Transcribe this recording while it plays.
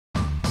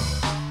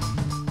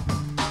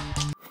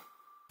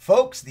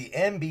Folks, the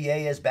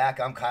NBA is back.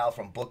 I'm Kyle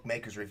from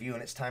Bookmakers Review,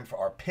 and it's time for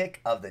our pick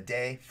of the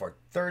day for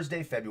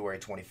Thursday, February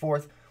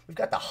 24th. We've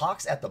got the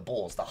Hawks at the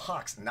Bulls. The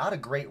Hawks, not a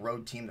great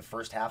road team the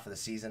first half of the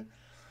season.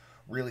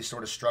 Really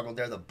sort of struggled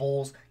there. The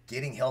Bulls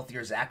getting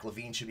healthier. Zach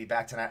LaVine should be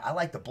back tonight. I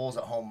like the Bulls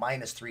at home,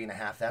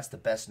 -3.5. That's the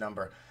best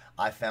number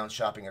I found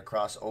shopping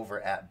across over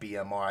at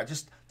BMR.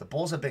 The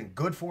Bulls have been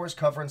good for us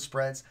covering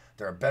spreads.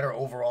 They're a better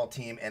overall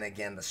team. And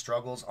again, the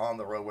struggles on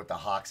the road with the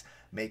Hawks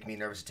make me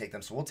nervous to take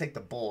them. So we'll take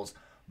the Bulls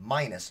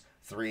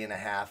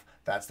 -3.5.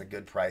 That's the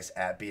good price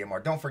at BMR.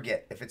 Don't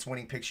forget, if it's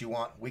winning picks you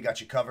want, we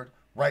got you covered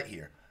right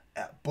here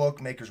at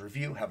Bookmakers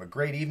Review. Have a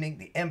great evening.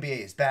 The NBA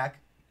is back.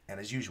 And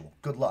as usual,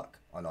 good luck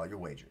on all your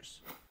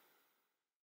wagers.